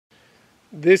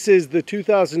This is the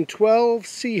 2012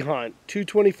 Sea Hunt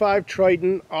 225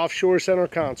 Triton offshore center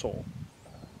console.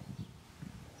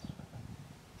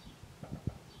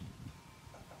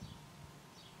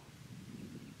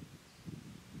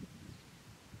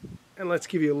 And let's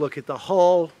give you a look at the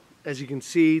hull. As you can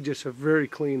see, just a very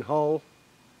clean hull.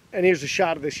 And here's a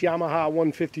shot of this Yamaha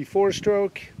 154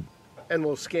 stroke. And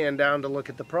we'll scan down to look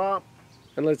at the prop.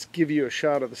 And let's give you a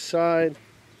shot of the side.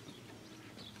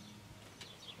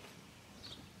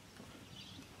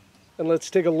 And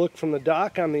let's take a look from the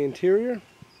dock on the interior.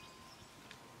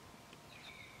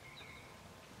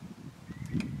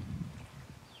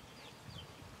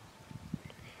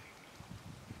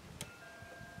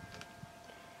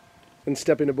 And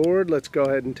stepping aboard, let's go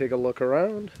ahead and take a look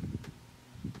around.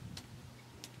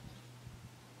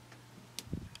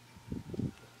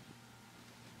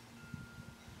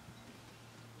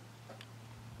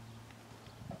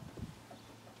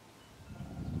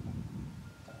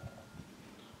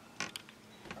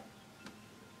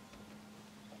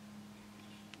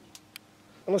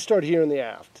 And let's start here in the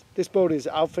aft. This boat is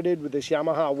outfitted with this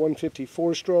Yamaha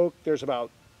 154 stroke. There's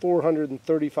about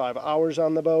 435 hours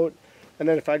on the boat. And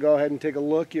then if I go ahead and take a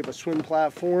look, you have a swim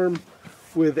platform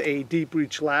with a deep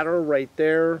reach ladder right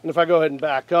there. And if I go ahead and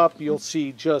back up, you'll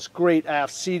see just great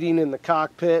aft seating in the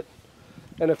cockpit.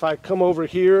 And if I come over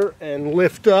here and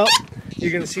lift up,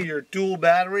 you're going to see your dual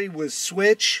battery with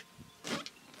switch.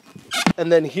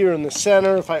 And then here in the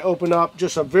center, if I open up,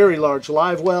 just a very large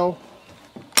live well.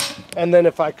 And then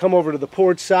if I come over to the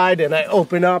port side and I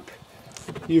open up,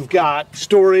 you've got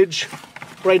storage.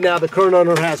 Right now the current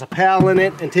owner has a PAL in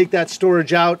it, and take that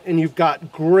storage out and you've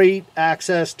got great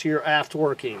access to your aft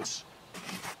workings.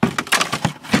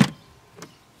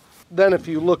 Then if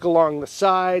you look along the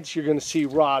sides, you're going to see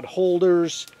rod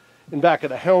holders. In back of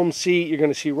the helm seat, you're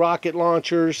going to see rocket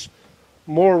launchers.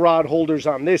 More rod holders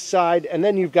on this side, and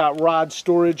then you've got rod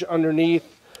storage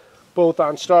underneath, both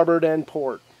on starboard and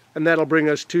port. And that'll bring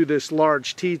us to this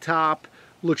large T-top.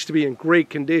 Looks to be in great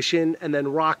condition, and then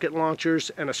rocket launchers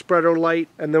and a spreader light.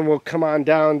 And then we'll come on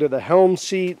down to the helm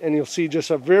seat, and you'll see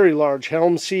just a very large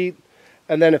helm seat.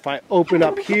 And then if I open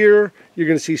up here, you're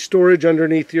going to see storage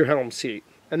underneath your helm seat.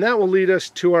 And that will lead us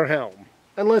to our helm.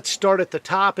 And let's start at the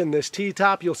top. In this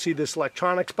T-top, you'll see this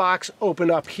electronics box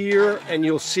open up here, and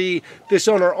you'll see this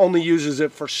owner only uses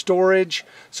it for storage.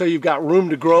 So you've got room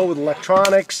to grow with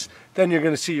electronics. Then you're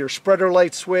going to see your spreader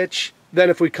light switch. Then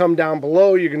if we come down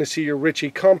below, you're going to see your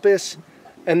Ritchie compass.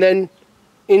 And then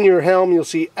in your helm, you'll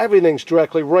see everything's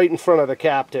directly right in front of the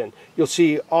captain. You'll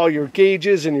see all your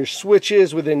gauges and your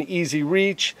switches within easy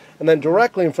reach. And then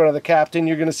directly in front of the captain,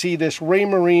 you're going to see this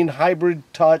Raymarine Hybrid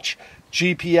Touch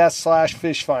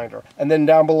GPS/fish finder. And then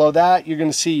down below that, you're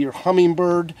going to see your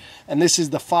Humminbird. And this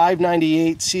is the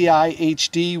 598 Ci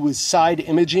HD with side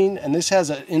imaging. And this has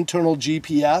an internal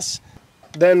GPS.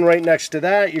 Then right next to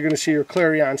that, you're going to see your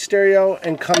Clarion stereo,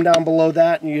 and come down below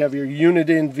that and you have your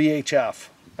Uniden VHF.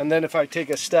 And then if I take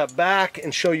a step back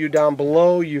and show you down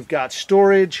below, you've got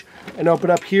storage, and open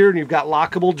up here and you've got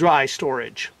lockable dry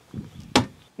storage.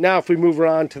 Now if we move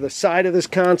around to the side of this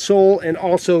console, and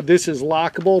also this is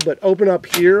lockable, but open up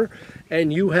here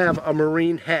and you have a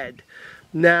marine head.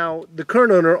 Now, the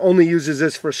current owner only uses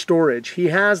this for storage. He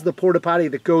has the porta potty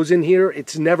that goes in here.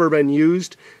 It's never been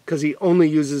used because he only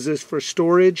uses this for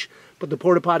storage, but the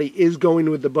porta potty is going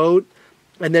with the boat.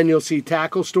 And then you'll see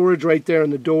tackle storage right there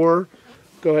in the door.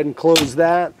 Go ahead and close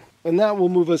that. And that will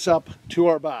move us up to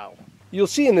our bow. You'll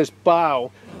see in this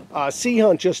bow, Sea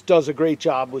Hunt just does a great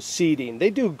job with seating. They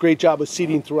do a great job with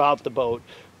seating throughout the boat.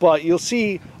 But you'll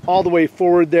see all the way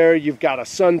forward there, you've got a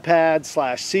sun pad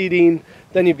 / seating.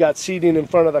 Then you've got seating in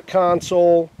front of the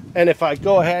console. And if I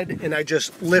go ahead and I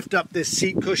just lift up this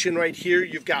seat cushion right here,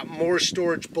 you've got more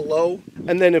storage below.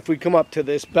 And then if we come up to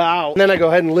this bow, then I go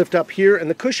ahead and lift up here, and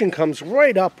the cushion comes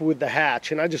right up with the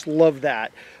hatch. And I just love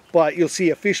that. But you'll see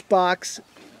a fish box,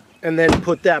 and then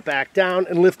put that back down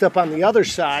and lift up on the other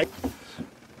side.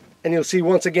 And you'll see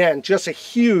once again, just a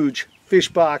huge fish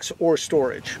box or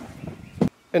storage.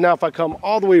 And now if I come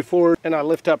all the way forward and I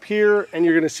lift up here, and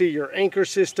you're going to see your anchor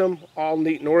system all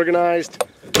neat and organized.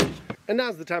 And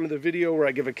now's the time of the video where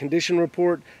I give a condition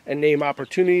report and name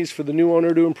opportunities for the new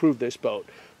owner to improve this boat.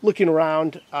 Looking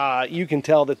around, you can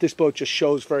tell that this boat just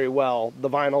shows very well. The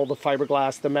vinyl, the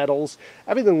fiberglass, the metals,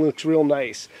 everything looks real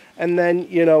nice. And then,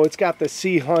 you know, it's got the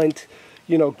Sea Hunt,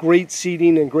 you know, great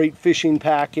seating and great fishing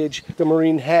package, the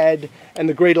marine head, and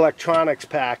the great electronics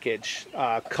package.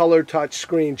 Color touch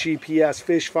screen, GPS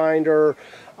fish finder,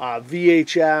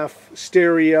 VHF,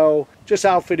 stereo, just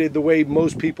outfitted the way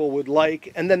most people would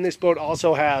like. And then this boat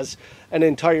also has an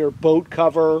entire boat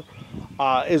cover,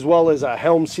 as well as a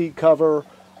helm seat cover.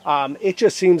 It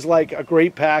just seems like a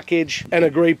great package and a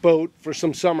great boat for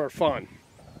some summer fun.